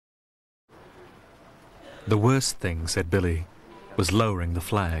The worst thing, said Billy, was lowering the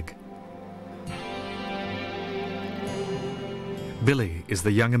flag. Billy is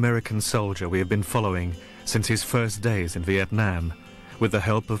the young American soldier we have been following since his first days in Vietnam, with the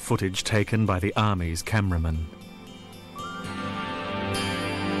help of footage taken by the Army's cameraman.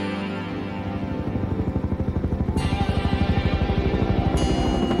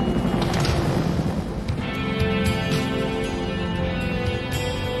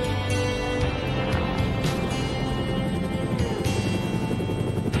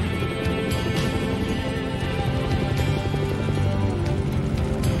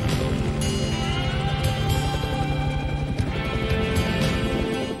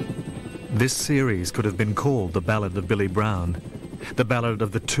 This series could have been called The Ballad of Billy Brown, the ballad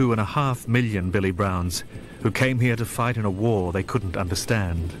of the 2.5 million Billy Browns who came here to fight in a war they couldn't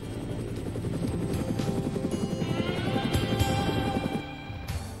understand.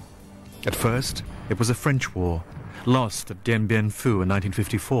 At first, it was a French war, lost at Dien Bien Phu in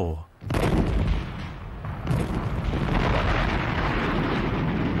 1954.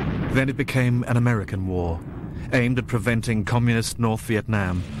 Then it became an American war, aimed at preventing communist North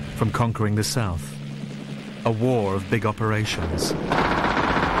Vietnam from conquering the South. A war of big operations.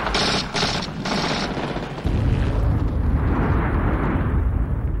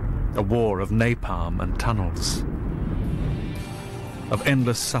 A war of napalm and tunnels. Of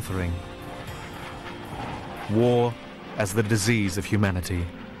endless suffering. War as the disease of humanity.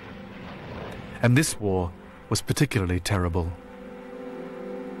 And this war was particularly terrible.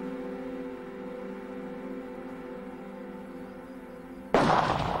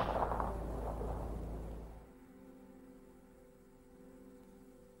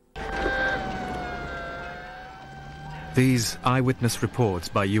 These eyewitness reports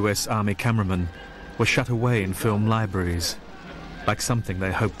by US Army cameramen were shut away in film libraries, like something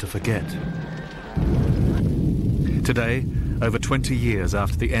they hoped to forget. Today, over 20 years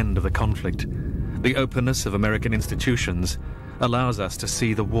after the end of the conflict, the openness of American institutions allows us to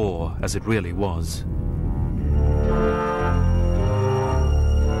see the war as it really was.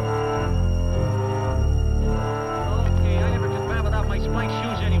 Okay, I never took bath without my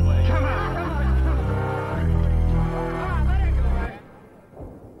shoes anyway. Come on!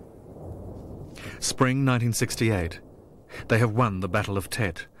 Spring 1968. They have won the Battle of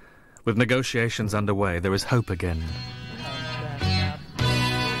Tet. With negotiations underway, there is hope again.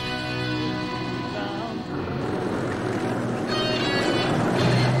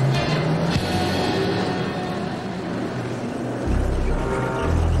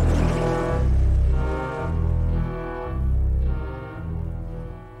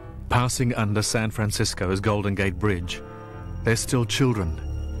 Passing under San Francisco's Golden Gate Bridge, there's still children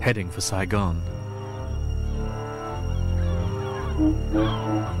heading for Saigon.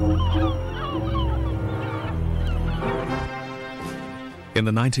 In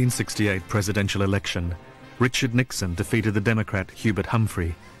the 1968 presidential election, Richard Nixon defeated the Democrat Hubert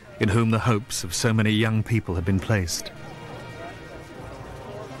Humphrey, in whom the hopes of so many young people had been placed.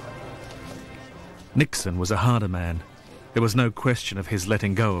 Nixon was a harder man. There was no question of his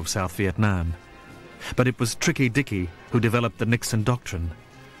letting go of South Vietnam. But it was Tricky Dicky who developed the Nixon Doctrine,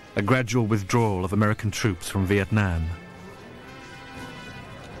 a gradual withdrawal of American troops from Vietnam.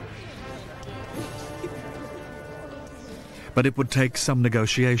 But it would take some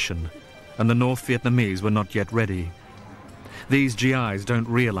negotiation, and the North Vietnamese were not yet ready. These GIs don't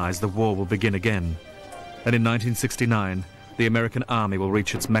realize the war will begin again, and in 1969, the American army will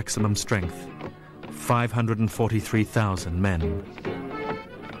reach its maximum strength, 543,000 men.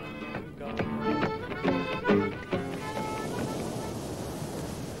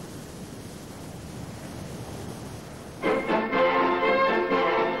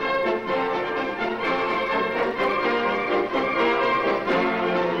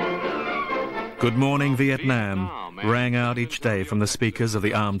 Good Morning Vietnam rang out each day from the speakers of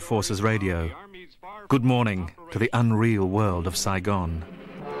the Armed Forces Radio. Good morning to the unreal world of Saigon.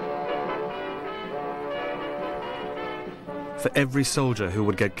 For every soldier who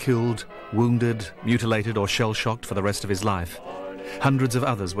would get killed, wounded, mutilated or shell-shocked for the rest of his life, hundreds of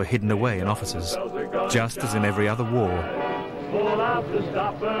others were hidden away in offices, just as in every other war.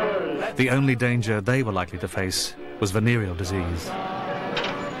 The only danger they were likely to face was venereal disease.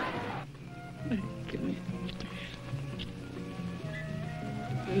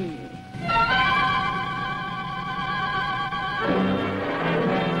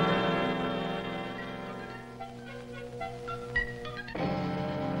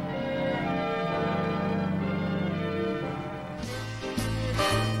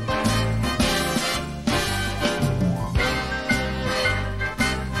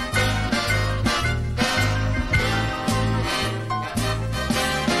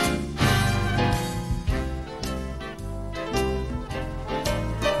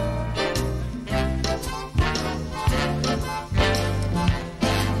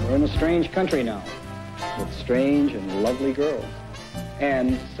 in a strange country now, with strange and lovely girls,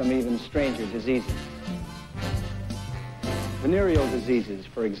 and some even stranger diseases. Venereal diseases,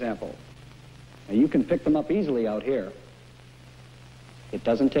 for example. Now, you can pick them up easily out here. It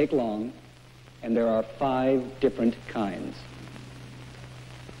doesn't take long, and there are 5 different kinds.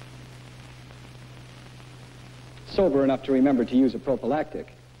 Sober enough to remember to use a prophylactic.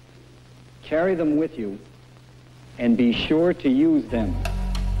 Carry them with you, and be sure to use them.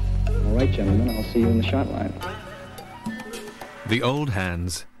 All right, gentlemen, I'll see you in the shot line. The old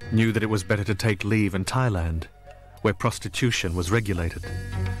hands knew that it was better to take leave in Thailand, where prostitution was regulated.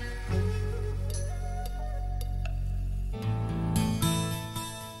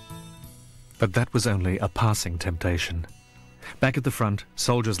 But that was only a passing temptation. Back at the front,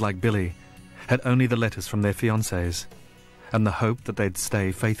 soldiers like Billy had only the letters from their fiancées and the hope that they'd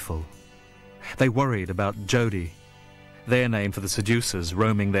stay faithful. They worried about Jody, their name for the seducers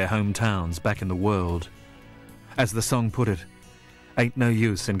roaming their hometowns back in the world. As the song put it, "Ain't no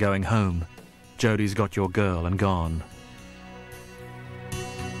use in going home. Jody's got your girl and gone."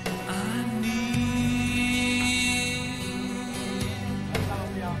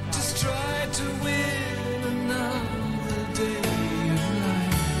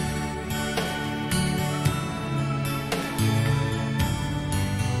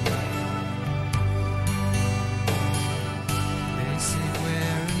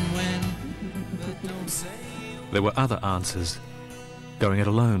 There were other answers. Going it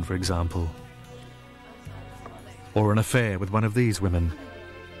alone, for example. Or an affair with one of these women,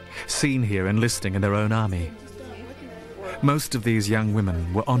 seen here enlisting in their own army. Most of these young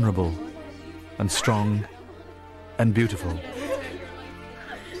women were honourable and strong and beautiful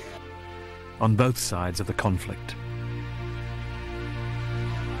on both sides of the conflict.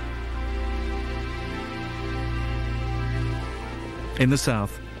 In the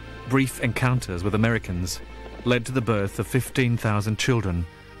South, brief encounters with Americans led to the birth of 15,000 children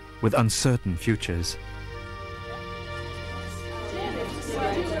with uncertain futures.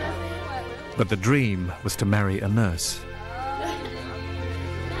 But the dream was to marry a nurse.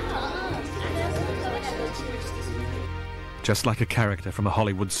 Just like a character from a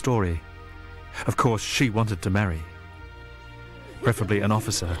Hollywood story. Of course, she wanted to marry. Preferably an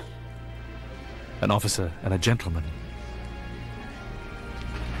officer and a gentleman.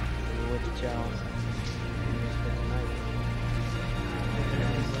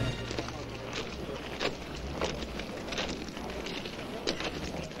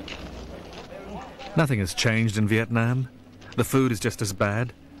 Nothing has changed in Vietnam. The food is just as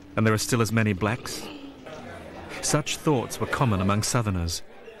bad, and there are still as many blacks. Such thoughts were common among Southerners,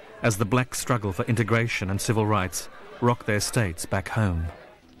 as the black struggle for integration and civil rights rocked their states back home.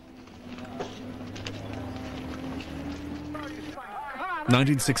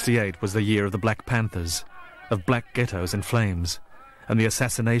 1968 was the year of the Black Panthers, of black ghettos in flames, and the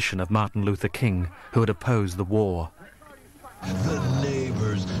assassination of Martin Luther King, who had opposed the war. The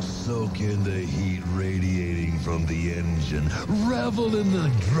neighbors soak in the heat radiating from the engine, revel in the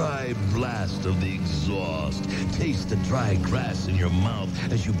dry blast of the exhaust, taste the dry grass in your mouth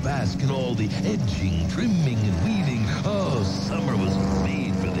as you bask in all the edging, trimming, and weeding. Oh, summer was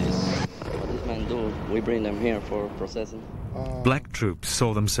made for this. This man do, we bring them here for processing. Black troops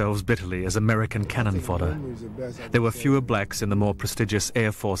saw themselves bitterly as American cannon fodder. There were fewer blacks in the more prestigious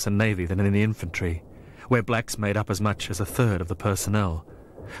Air Force and Navy than in the infantry, where blacks made up as much as a third of the personnel,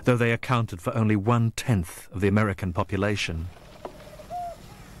 though they accounted for only 1/10 of the American population.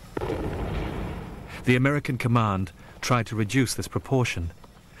 The American command tried to reduce this proportion,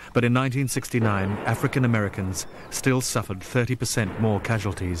 but in 1969, African Americans still suffered 30% more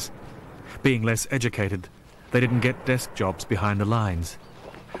casualties. Being less educated, they didn't get desk jobs behind the lines.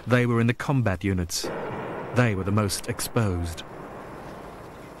 They were in the combat units. They were the most exposed.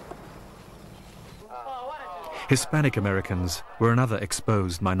 Hispanic Americans were another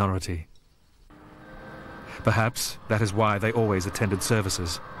exposed minority. Perhaps that is why they always attended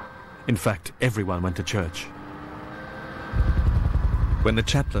services. In fact, everyone went to church. When the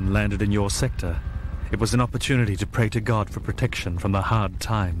chaplain landed in your sector, it was an opportunity to pray to God for protection from the hard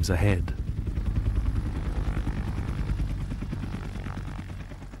times ahead.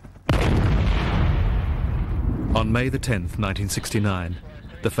 On May the 10th, 1969,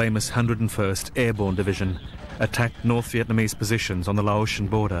 the famous 101st Airborne Division attacked North Vietnamese positions on the Laotian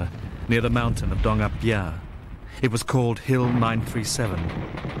border near the mountain of Dong Ap Bia. It was called Hill 937,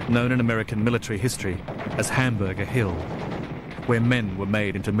 known in American military history as Hamburger Hill, where men were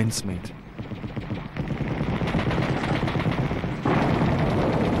made into mincemeat.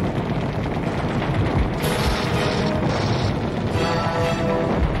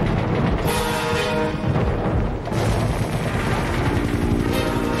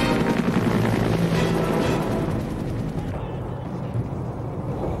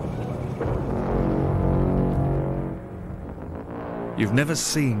 "We've never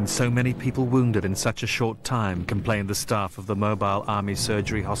seen so many people wounded in such a short time," complained the staff of the Mobile Army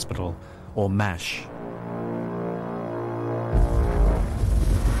Surgery Hospital, or MASH.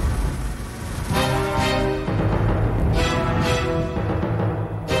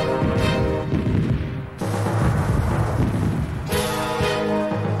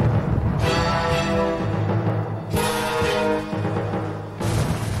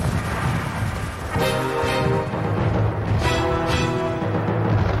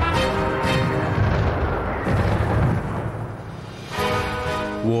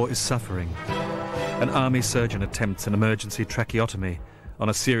 War is suffering. An army surgeon attempts an emergency tracheotomy on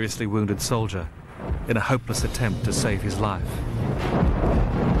a seriously wounded soldier in a hopeless attempt to save his life.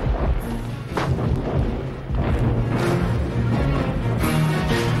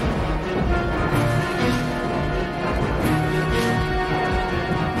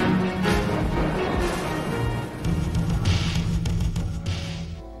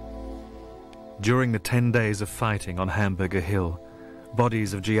 During the 10 days of fighting on Hamburger Hill,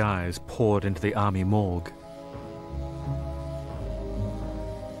 bodies of GIs poured into the army morgue.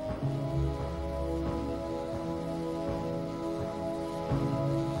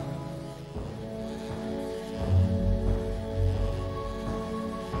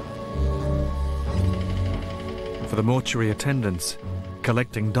 For the mortuary attendants,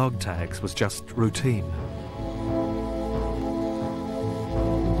 collecting dog tags was just routine.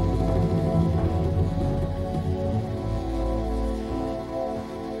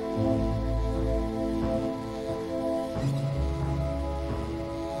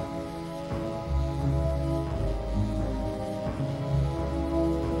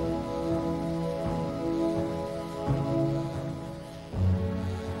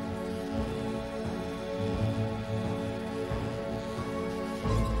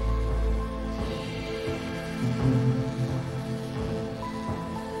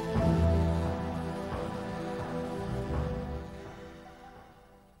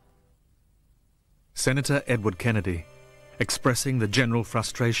 Senator Edward Kennedy, expressing the general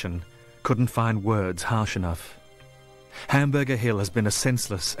frustration, couldn't find words harsh enough. "Hamburger Hill has been a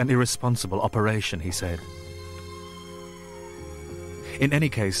senseless and irresponsible operation," he said. In any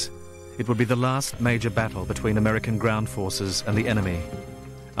case, it would be the last major battle between American ground forces and the enemy.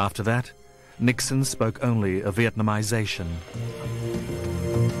 After that, Nixon spoke only of Vietnamization.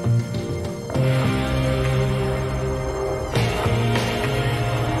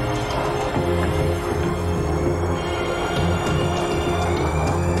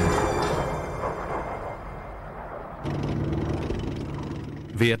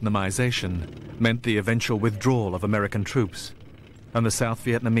 Vietnamization meant the eventual withdrawal of American troops and the South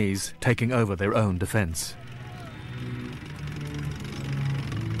Vietnamese taking over their own defense.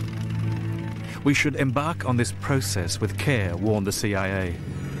 "We should embark on this process with care," warned the CIA.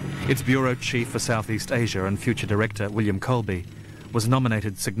 Its bureau chief for Southeast Asia and future director, William Colby, was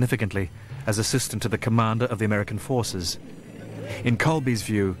nominated significantly as assistant to the commander of the American forces. In Colby's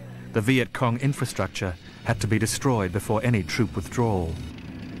view, the Viet Cong infrastructure had to be destroyed before any troop withdrawal.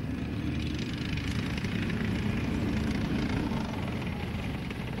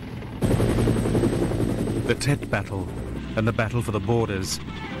 The Tet Battle and the battle for the borders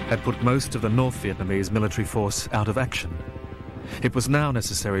had put most of the North Vietnamese military force out of action. It was now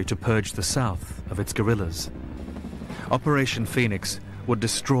necessary to purge the South of its guerrillas. Operation Phoenix would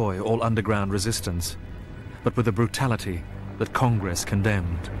destroy all underground resistance, but with a brutality that Congress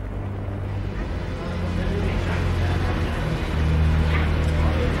condemned.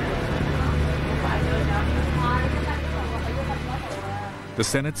 The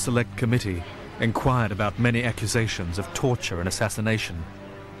Senate Select Committee inquired about many accusations of torture and assassination.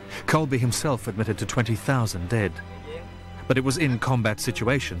 Colby himself admitted to 20,000 dead. But it was in combat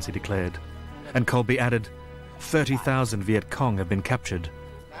situations, he declared. And Colby added, 30,000 Viet Cong have been captured,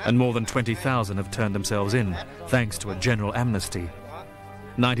 and more than 20,000 have turned themselves in, thanks to a general amnesty.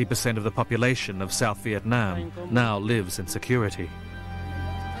 90% of the population of South Vietnam now lives in security.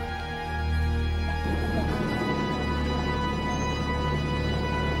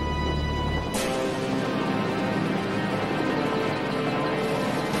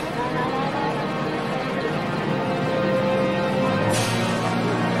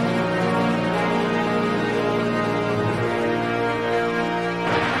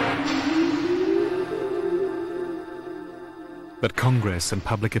 But Congress and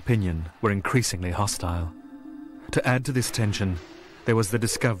public opinion were increasingly hostile. To add to this tension, there was the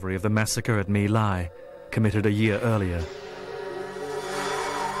discovery of the massacre at My Lai, committed a year earlier.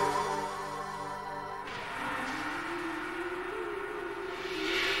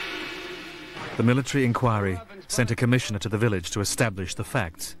 The military inquiry sent a commissioner to the village to establish the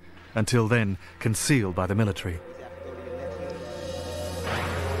facts, until then concealed by the military.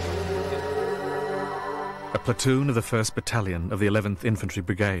 A platoon of the 1st Battalion of the 11th Infantry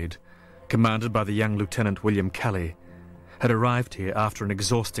Brigade, commanded by the young Lieutenant William Kelly, had arrived here after an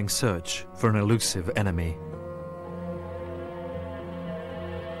exhausting search for an elusive enemy.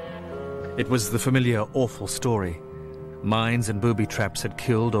 It was the familiar awful story. Mines and booby traps had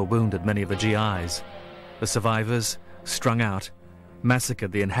killed or wounded many of the GIs. The survivors, strung out,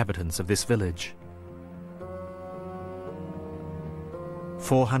 massacred the inhabitants of this village.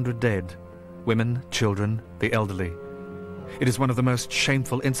 400 dead, women, children, the elderly. It is one of the most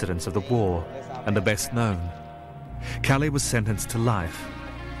shameful incidents of the war, and the best known. Kelly was sentenced to life.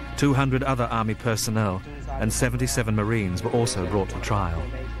 200 other army personnel and 77 Marines were also brought to trial.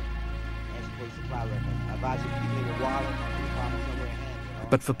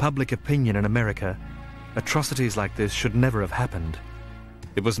 But for public opinion in America, atrocities like this should never have happened.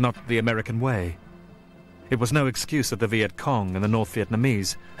 It was not the American way. It was no excuse that the Viet Cong and the North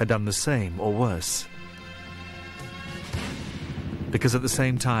Vietnamese had done the same or worse. Because at the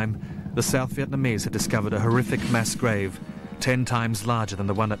same time, the South Vietnamese had discovered a horrific mass grave 10 times larger than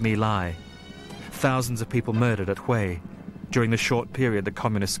the one at My Lai. Thousands of people murdered at Hue during the short period the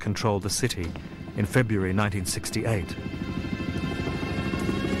Communists controlled the city in February 1968.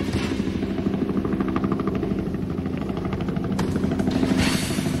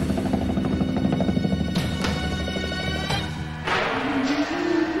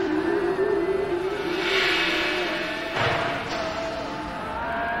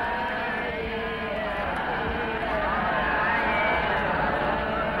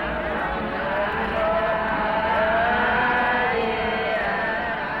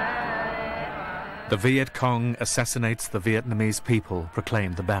 The Viet Cong assassinates the Vietnamese people,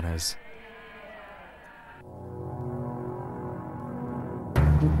 proclaimed the banners.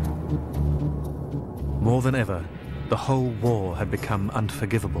 More than ever, the whole war had become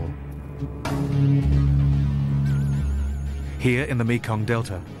unforgivable. Here in the Mekong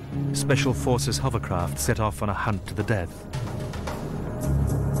Delta, Special Forces hovercraft set off on a hunt to the death.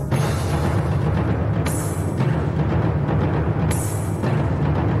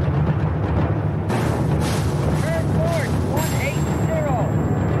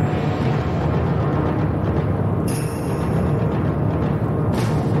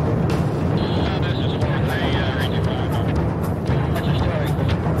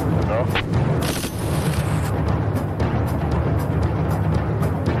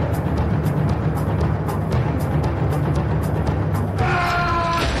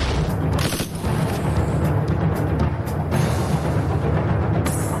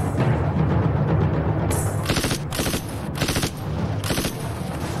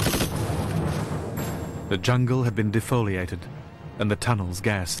 The jungle had been defoliated and the tunnels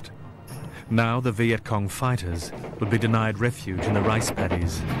gassed. Now the Viet Cong fighters would be denied refuge in the rice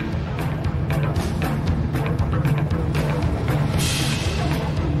paddies.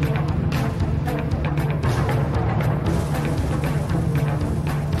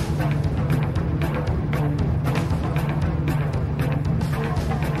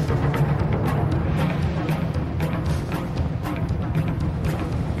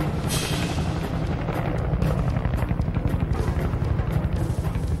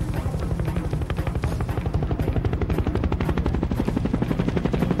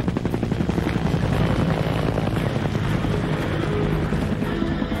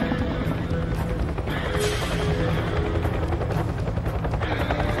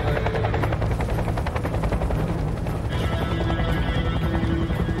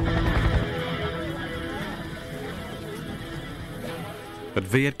 But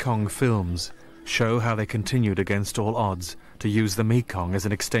Viet Cong films show how they continued against all odds to use the Mekong as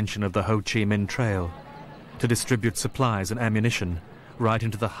an extension of the Ho Chi Minh Trail, to distribute supplies and ammunition right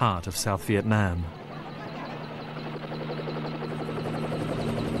into the heart of South Vietnam.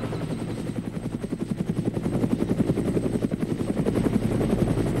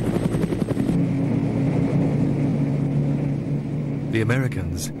 The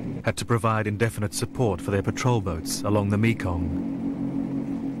Americans had to provide indefinite support for their patrol boats along the Mekong.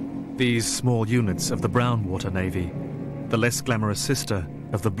 These small units of the Brown Water Navy, the less glamorous sister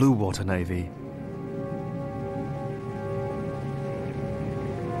of the Blue Water Navy.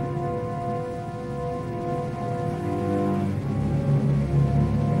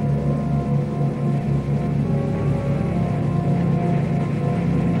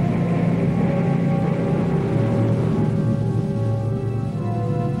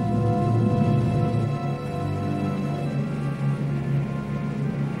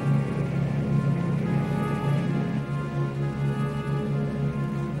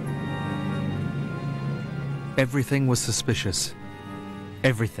 Everything was suspicious.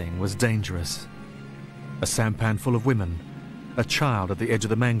 Everything was dangerous. A sampan full of women, a child at the edge of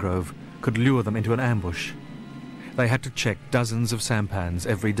the mangrove, could lure them into an ambush. They had to check dozens of sampans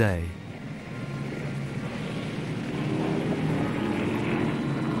every day.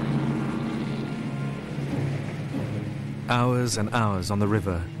 Hours and hours on the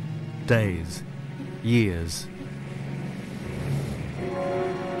river, days, years.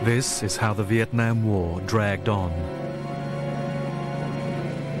 This is how the Vietnam War dragged on.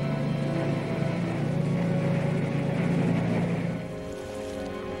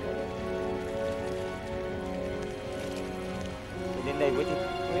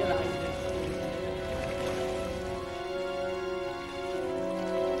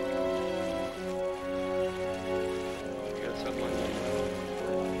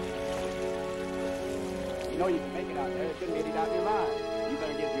 You know you can make it out there. It's going to get it out of your mind. You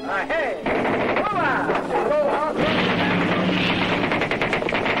better get your mind. Hey! Come on! Go out!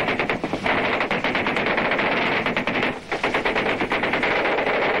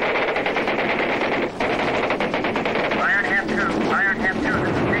 Iron half two.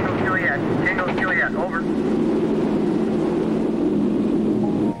 This is Jingle Juliet, over.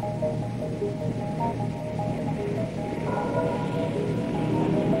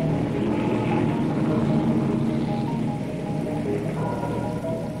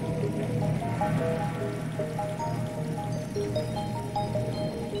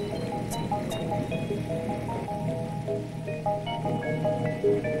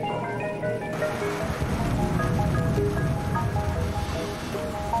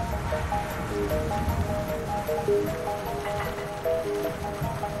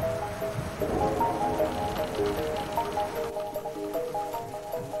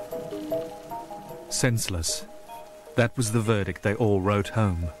 Senseless. That was the verdict they all wrote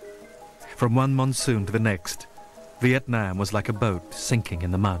home. From one monsoon to the next, Vietnam was like a boat sinking in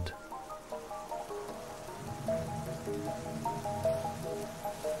the mud.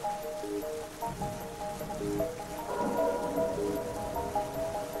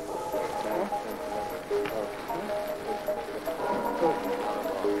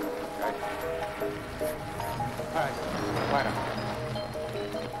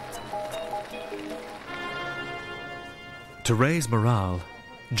 To raise morale,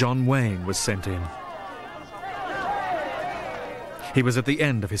 John Wayne was sent in. He was at the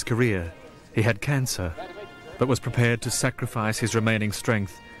end of his career. He had cancer, but was prepared to sacrifice his remaining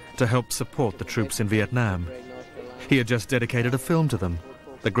strength to help support the troops in Vietnam. He had just dedicated a film to them,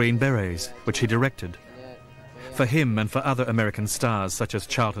 The Green Berets, which he directed. For him and for other American stars such as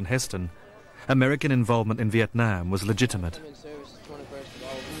Charlton Heston, American involvement in Vietnam was legitimate.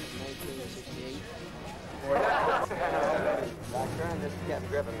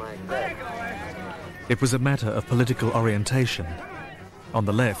 It was a matter of political orientation. On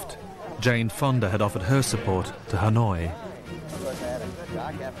the left, Jane Fonda had offered her support to Hanoi.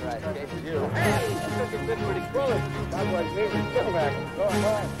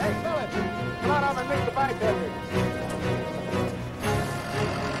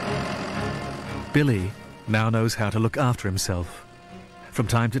 Billy now knows how to look after himself. From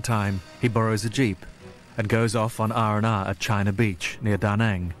time to time, he borrows a jeep and goes off on R&R at China Beach near Da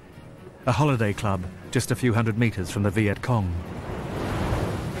Nang, a holiday club just a few hundred meters from the Viet Cong.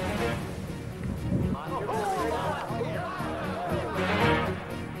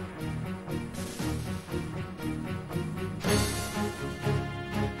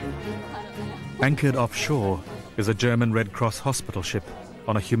 Anchored offshore is a German Red Cross hospital ship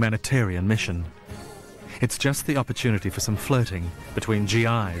on a humanitarian mission. It's just the opportunity for some flirting between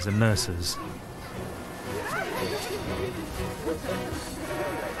GIs and nurses.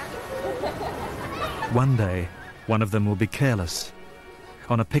 One day, one of them will be careless.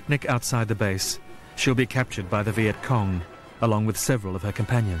 On a picnic outside the base, she'll be captured by the Viet Cong, along with several of her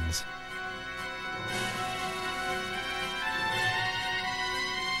companions.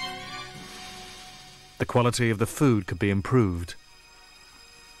 The quality of the food could be improved.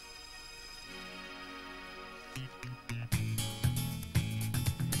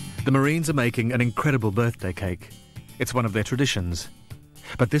 The Marines are making an incredible birthday cake. It's one of their traditions.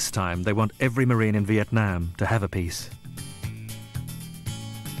 But this time they want every Marine in Vietnam to have a piece.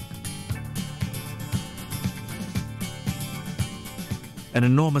 An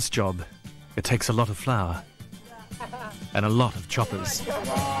enormous job. It takes a lot of flour and a lot of choppers.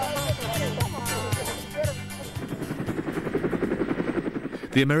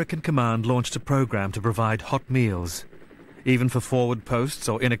 The American command launched a program to provide hot meals, even for forward posts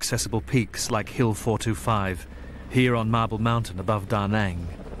or inaccessible peaks like Hill 425, here on Marble Mountain above Da Nang.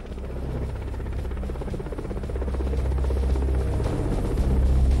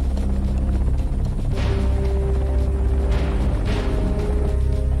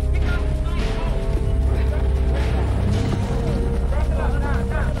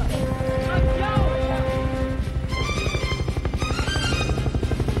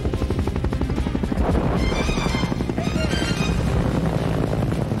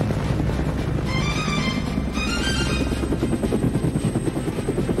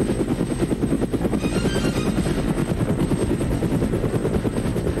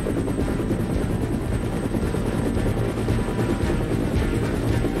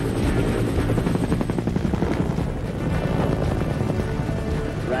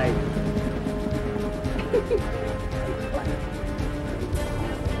 Right.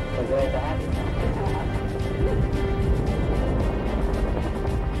 So great to have you.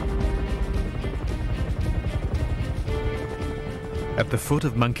 At the foot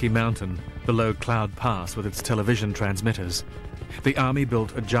of Monkey Mountain, below Cloud Pass with its television transmitters, the army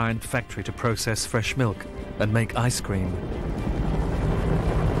built a giant factory to process fresh milk and make ice cream.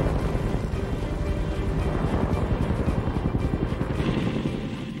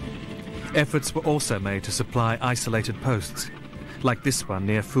 Efforts were also made to supply isolated posts, like this one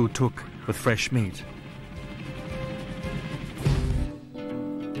near Phu Tuk, with fresh meat.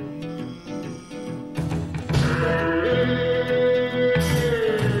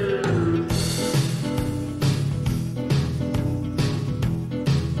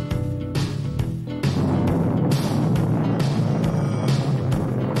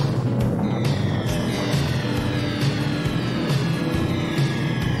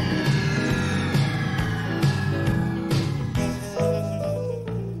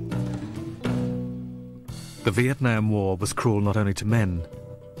 The Vietnam War was cruel not only to men.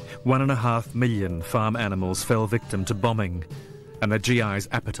 1.5 million farm animals fell victim to bombing and the GI's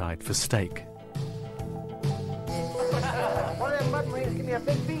appetite for steak. One of them mutton rings give me a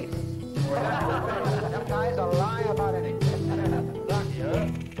big beef. Them guys will lie about anything.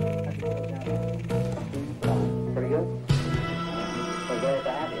 Pretty good? So great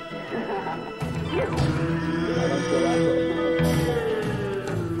to have you. I don't feel that way.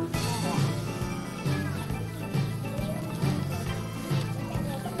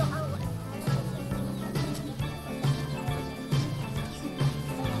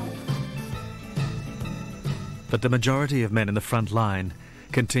 But the majority of men in the front line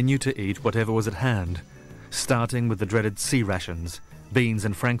continued to eat whatever was at hand, starting with the dreaded sea rations, beans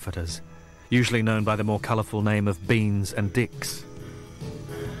and frankfurters, usually known by the more colourful name of beans and dicks.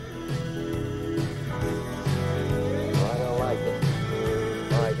 Oh, I don't like it.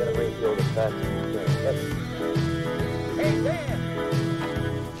 All right, gotta refuel as fast as you can. Hey, Dan!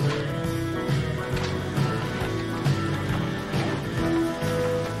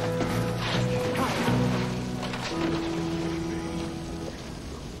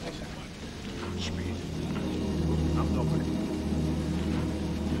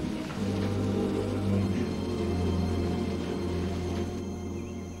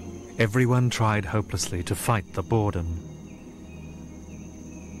 Everyone tried hopelessly to fight the boredom.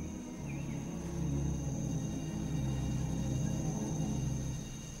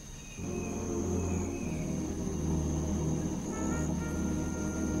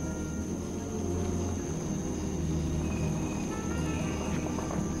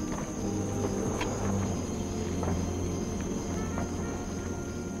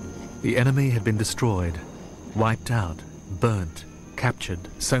 The enemy had been destroyed, wiped out, burnt, captured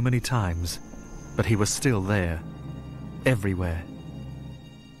so many times, but he was still there, everywhere.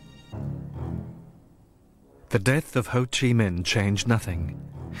 The death of Ho Chi Minh changed nothing,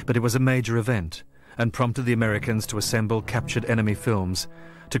 but it was a major event and prompted the Americans to assemble captured enemy films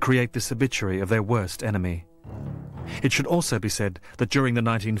to create this obituary of their worst enemy. It should also be said that during the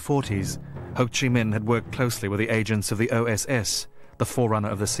 1940s, Ho Chi Minh had worked closely with the agents of the OSS, the forerunner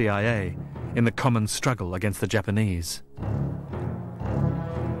of the CIA, in the common struggle against the Japanese.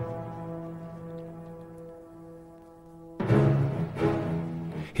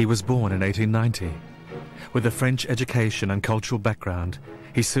 He was born in 1890. With a French education and cultural background,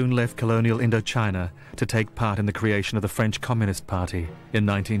 he soon left colonial Indochina to take part in the creation of the French Communist Party in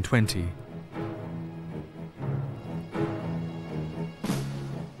 1920.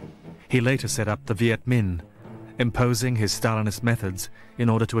 He later set up the Viet Minh, imposing his Stalinist methods in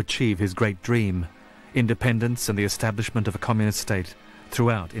order to achieve his great dream, independence and the establishment of a communist state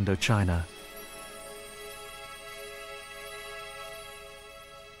throughout Indochina.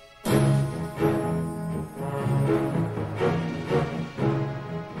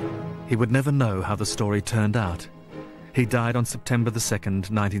 He would never know how the story turned out. He died on September the 2nd,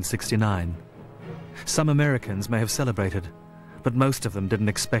 1969. Some Americans may have celebrated, but most of them didn't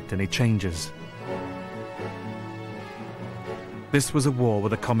expect any changes. This was a war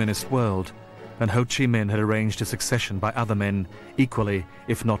with a communist world, and Ho Chi Minh had arranged a succession by other men equally,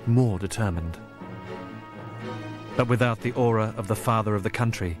 if not more, determined. But without the aura of the father of the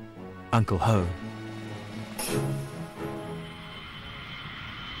country, Uncle Ho.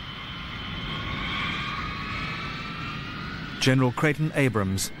 General Creighton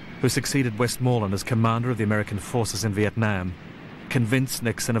Abrams, who succeeded Westmoreland as commander of the American forces in Vietnam, convinced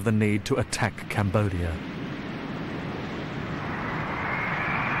Nixon of the need to attack Cambodia.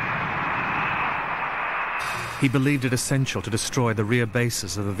 He believed it essential to destroy the rear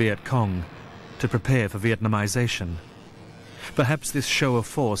bases of the Viet Cong to prepare for Vietnamization. Perhaps this show of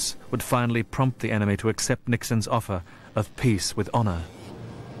force would finally prompt the enemy to accept Nixon's offer of peace with honor.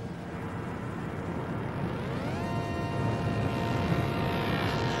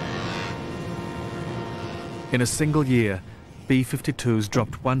 In a single year, B-52s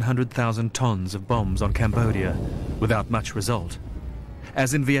dropped 100,000 tons of bombs on Cambodia without much result.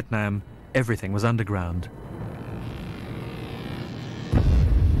 As in Vietnam, everything was underground.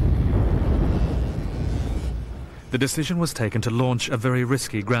 The decision was taken to launch a very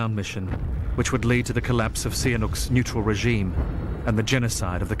risky ground mission, which would lead to the collapse of Sihanouk's neutral regime and the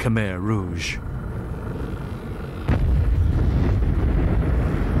genocide of the Khmer Rouge.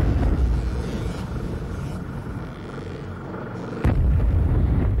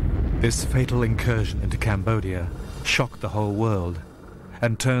 This fatal incursion into Cambodia shocked the whole world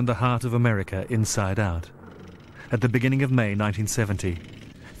and turned the heart of America inside out. At the beginning of May 1970,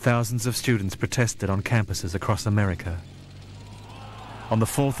 thousands of students protested on campuses across America. On the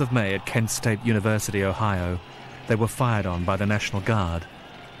 4th of May at Kent State University, Ohio, they were fired on by the National Guard,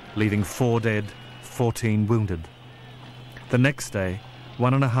 leaving 4 dead, 14 wounded. The next day,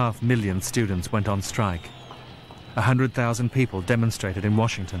 1.5 million students went on strike. 100,000 people demonstrated in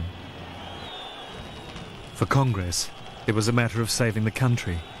Washington. For Congress, it was a matter of saving the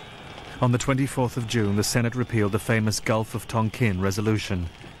country. On the 24th of June, the Senate repealed the famous Gulf of Tonkin resolution,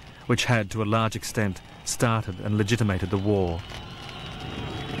 which had, to a large extent, started and legitimated the war.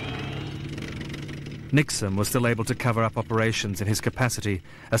 Nixon was still able to cover up operations in his capacity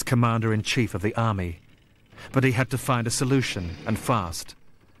as Commander-in-Chief of the Army, but he had to find a solution, and fast.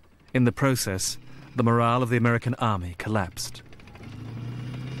 In the process, the morale of the American Army collapsed.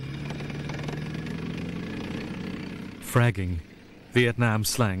 Fragging, Vietnam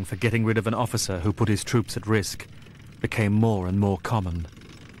slang for getting rid of an officer who put his troops at risk, became more and more common.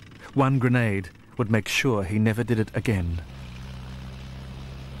 One grenade would make sure he never did it again.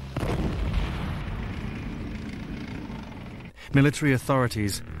 Military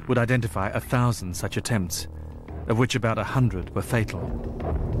authorities would identify 1,000 such attempts, of which about 100 were fatal.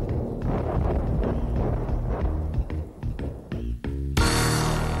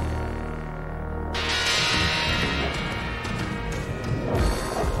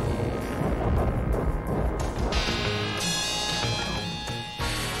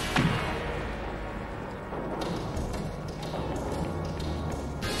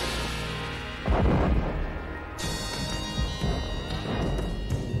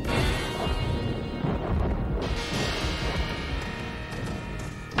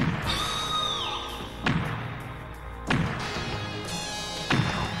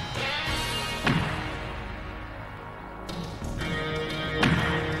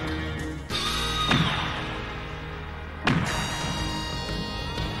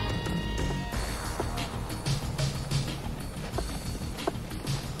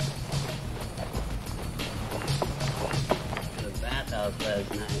 Last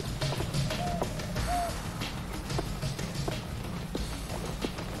night.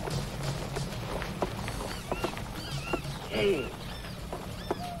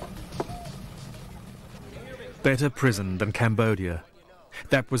 Better prison than Cambodia.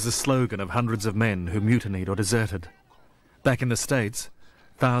 That was the slogan of hundreds of men who mutinied or deserted. Back in the States,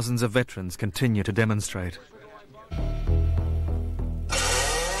 thousands of veterans continue to demonstrate.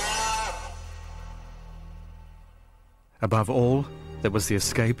 Above all, there was the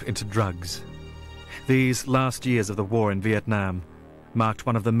escape into drugs. These last years of the war in Vietnam marked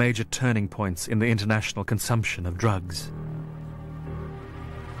one of the major turning points in the international consumption of drugs.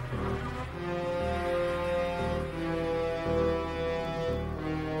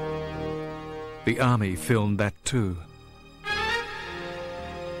 The army filmed that too.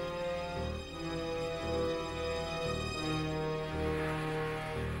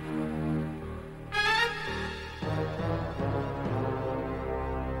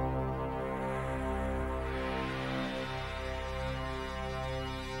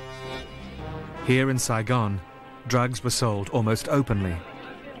 Here in Saigon, drugs were sold almost openly.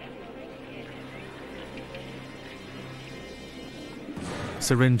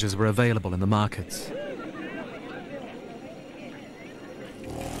 Syringes were available in the markets.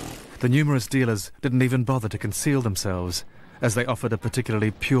 The numerous dealers didn't even bother to conceal themselves, as they offered a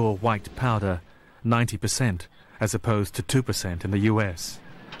particularly pure white powder, 90%, as opposed to 2% in the US.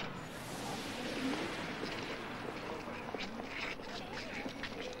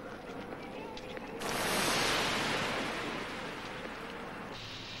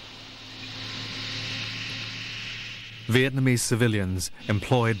 Vietnamese civilians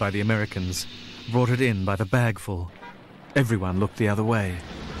employed by the Americans brought it in by the bagful. Everyone looked the other way.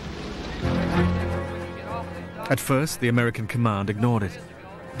 At first, the American command ignored it,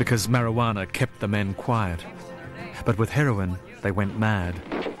 because marijuana kept the men quiet. But with heroin, they went mad.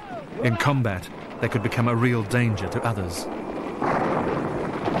 In combat, they could become a real danger to others.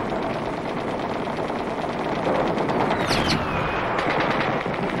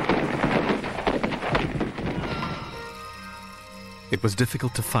 It was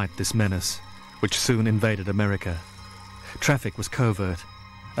difficult to fight this menace, which soon invaded America. Traffic was covert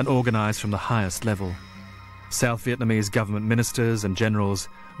and organized from the highest level. South Vietnamese government ministers and generals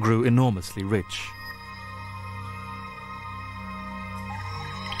grew enormously rich.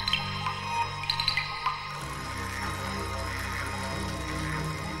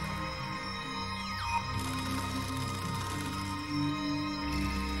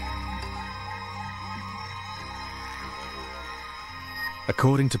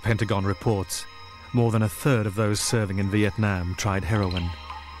 According to Pentagon reports, more than a third of those serving in Vietnam tried heroin.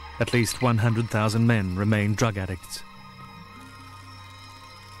 At least 100,000 men remained drug addicts.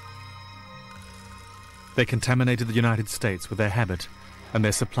 They contaminated the United States with their habit and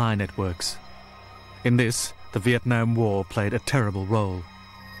their supply networks. In this, the Vietnam War played a terrible role.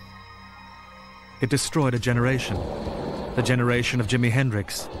 It destroyed a generation. The generation of Jimi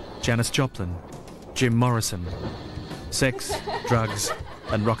Hendrix, Janis Joplin, Jim Morrison. Sex, drugs,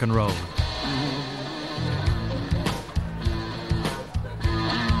 and rock and roll.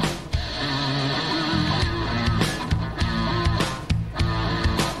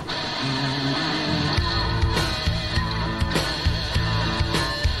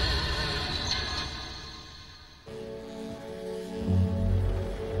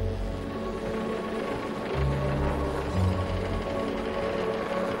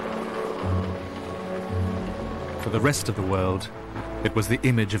 For the rest of the world, it was the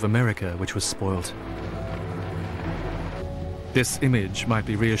image of America which was spoilt. This image might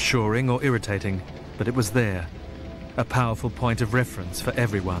be reassuring or irritating, but it was there, a powerful point of reference for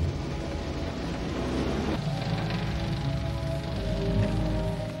everyone.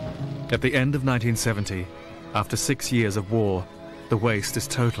 At the end of 1970, after 6 years of war, the waste is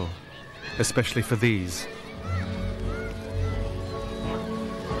total, especially for these.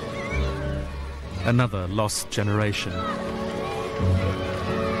 Another lost generation.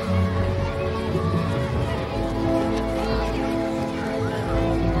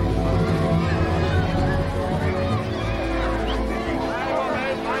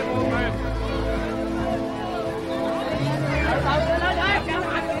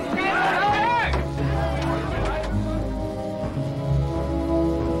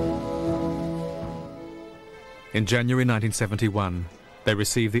 In January 1971, they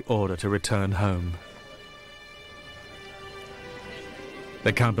received the order to return home.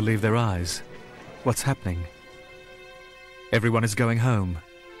 They can't believe their eyes. What's happening? Everyone is going home.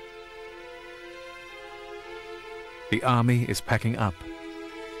 The army is packing up.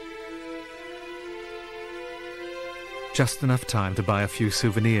 Just enough time to buy a few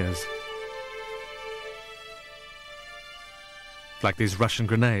souvenirs. Like these Russian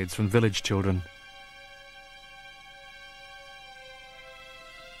grenades from village children.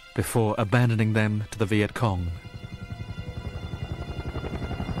 Before abandoning them to the Viet Cong.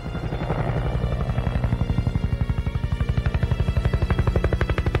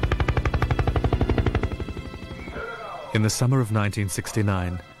 In the summer of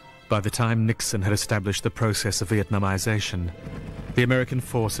 1969, by the time Nixon had established the process of Vietnamization, the American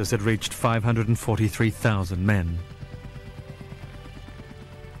forces had reached 543,000 men.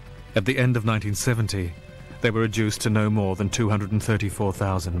 At the end of 1970, they were reduced to no more than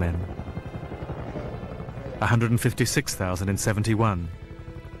 234,000 men. 156,000 in 71,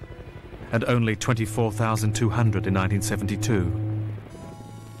 and only 24,200 in 1972.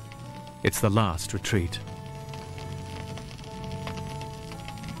 It's the last retreat.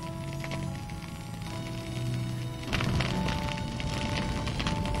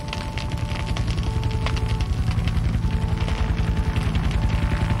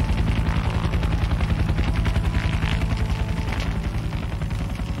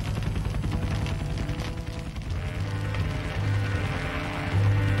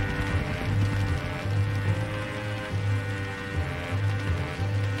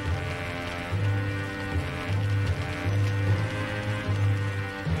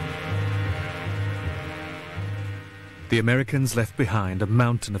 The Americans left behind a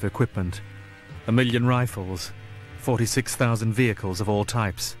mountain of equipment, 1 million rifles, 46,000 vehicles of all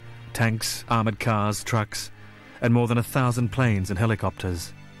types, tanks, armored cars, trucks, and more than 1,000 planes and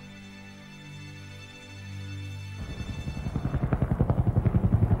helicopters.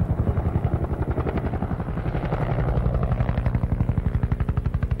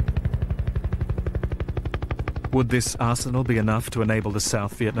 Would this arsenal be enough to enable the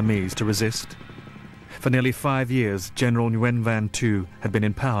South Vietnamese to resist? For nearly 5 years, General Nguyen Van Thu had been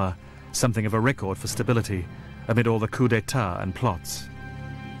in power, something of a record for stability, amid all the coup d'etat and plots.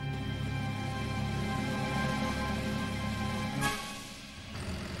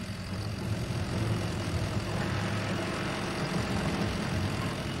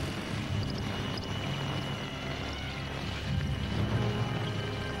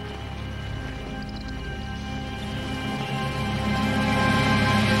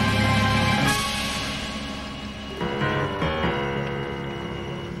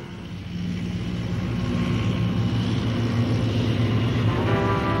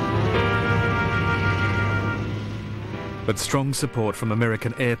 But strong support from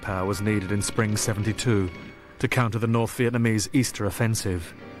American air power was needed in spring '72 to counter the North Vietnamese Easter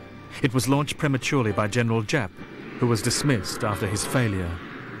offensive. It was launched prematurely by General Giap, who was dismissed after his failure.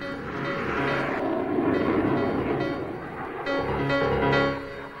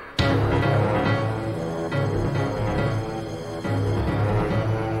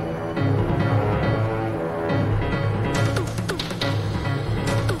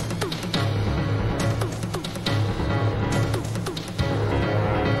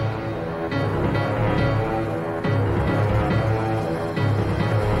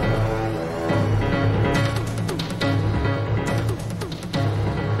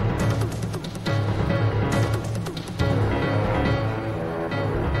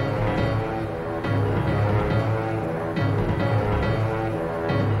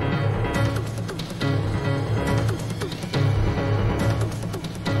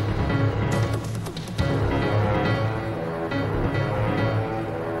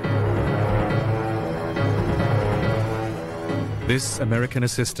 This American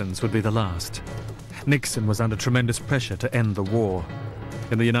assistance would be the last. Nixon was under tremendous pressure to end the war.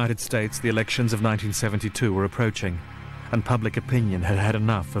 In the United States, the elections of 1972 were approaching, and public opinion had had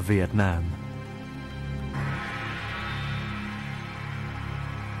enough of Vietnam.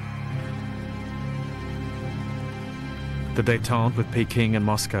 The détente with Peking and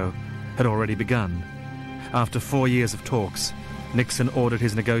Moscow had already begun. After 4 years of talks, Nixon ordered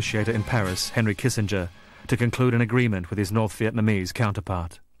his negotiator in Paris, Henry Kissinger, to conclude an agreement with his North Vietnamese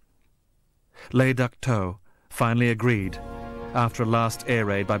counterpart. Le Duc Tho finally agreed after a last air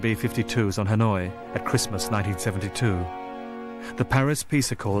raid by B-52s on Hanoi at Christmas 1972. The Paris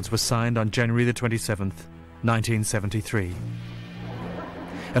Peace Accords were signed on January the 27th, 1973.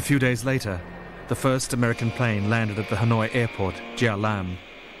 A few days later, the first American plane landed at the Hanoi airport, Gia Lam,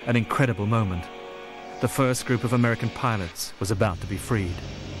 an incredible moment. The first group of American pilots was about to be freed.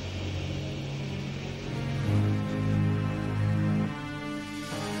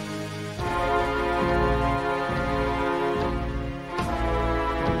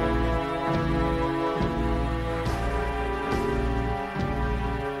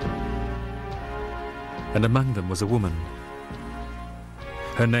 And among them was a woman.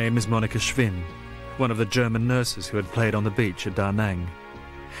 Her name is Monika Schwinn, one of the German nurses who had played on the beach at Da Nang.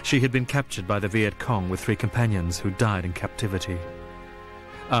 She had been captured by the Viet Cong with 3 companions who died in captivity.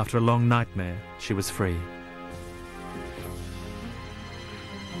 After a long nightmare, she was free.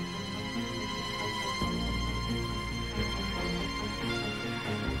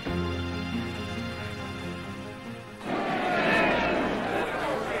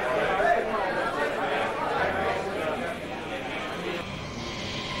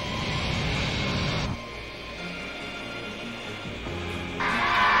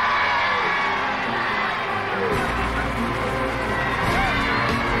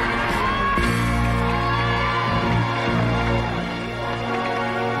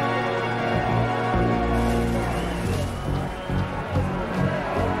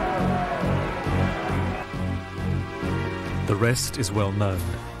 The rest is well known.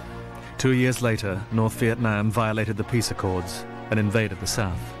 2 years later, North Vietnam violated the peace accords and invaded the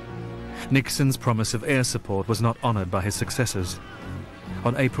South. Nixon's promise of air support was not honoured by his successors.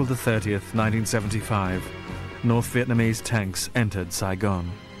 On April the 30th, 1975, North Vietnamese tanks entered Saigon.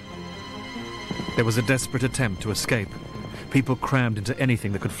 There was a desperate attempt to escape. People crammed into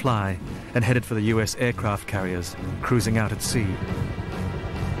anything that could fly and headed for the US aircraft carriers, cruising out at sea.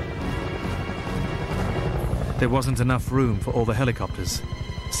 There wasn't enough room for all the helicopters.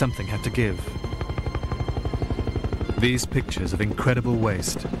 Something had to give. These pictures of incredible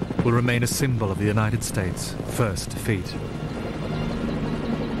waste will remain a symbol of the United States' first defeat.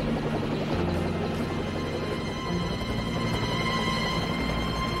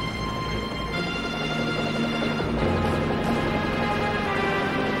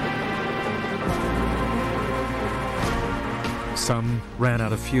 Some ran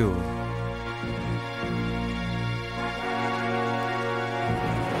out of fuel.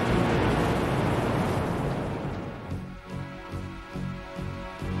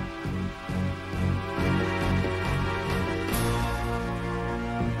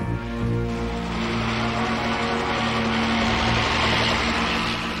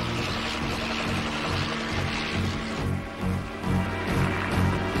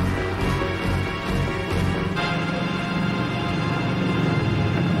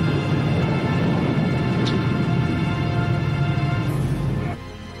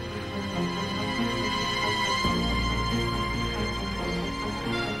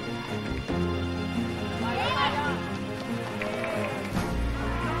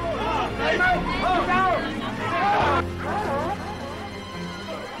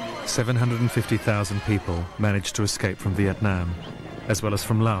 750,000 people managed to escape from Vietnam, as well as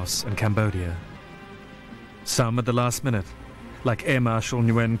from Laos and Cambodia. Some at the last minute, like Air Marshal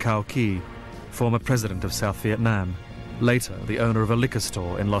Nguyen Cao Ky, former president of South Vietnam, later the owner of a liquor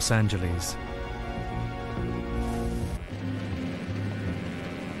store in Los Angeles.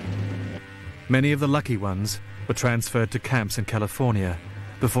 Many of the lucky ones were transferred to camps in California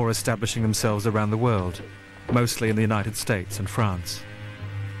before establishing themselves around the world, mostly in the United States and France.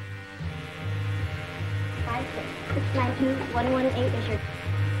 5-6-19-118 is your...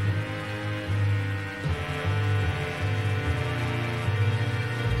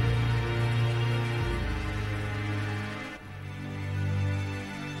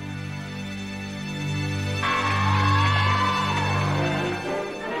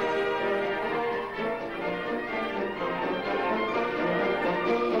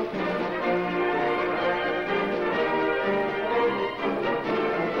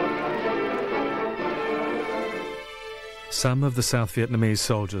 Some of the South Vietnamese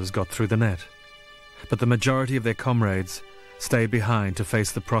soldiers got through the net, but the majority of their comrades stayed behind to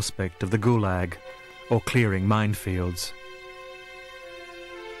face the prospect of the Gulag or clearing minefields.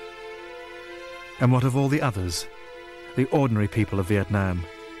 And what of all the others, the ordinary people of Vietnam,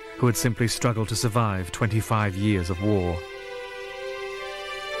 who had simply struggled to survive 25 years of war?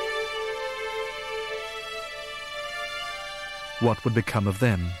 What would become of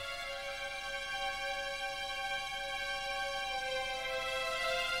them?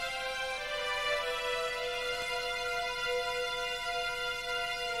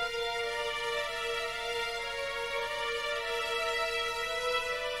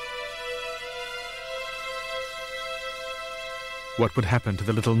 What would happen to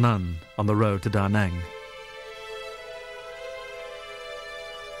the little nun on the road to Da Nang?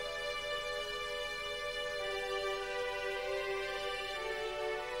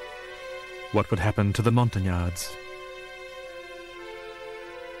 What would happen to the Montagnards?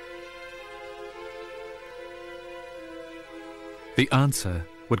 The answer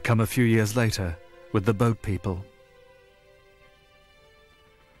would come a few years later with the boat people.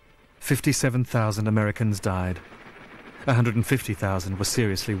 57,000 Americans died. 150,000 were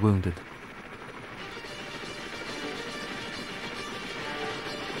seriously wounded.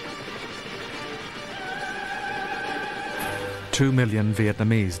 Two million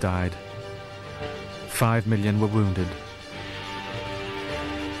Vietnamese died. 5 million were wounded.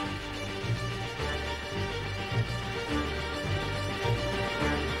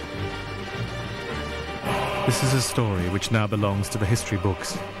 This is a story which now belongs to the history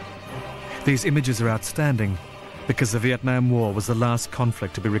books. These images are outstanding because the Vietnam War was the last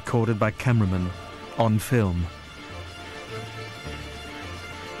conflict to be recorded by cameramen on film.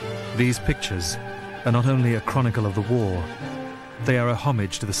 These pictures are not only a chronicle of the war, they are a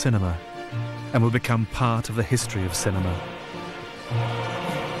homage to the cinema and will become part of the history of cinema.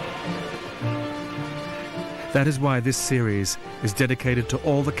 That is why this series is dedicated to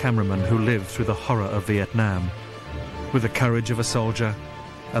all the cameramen who lived through the horror of Vietnam, with the courage of a soldier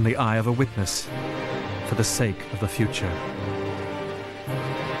and the eye of a witness, for the sake of the future.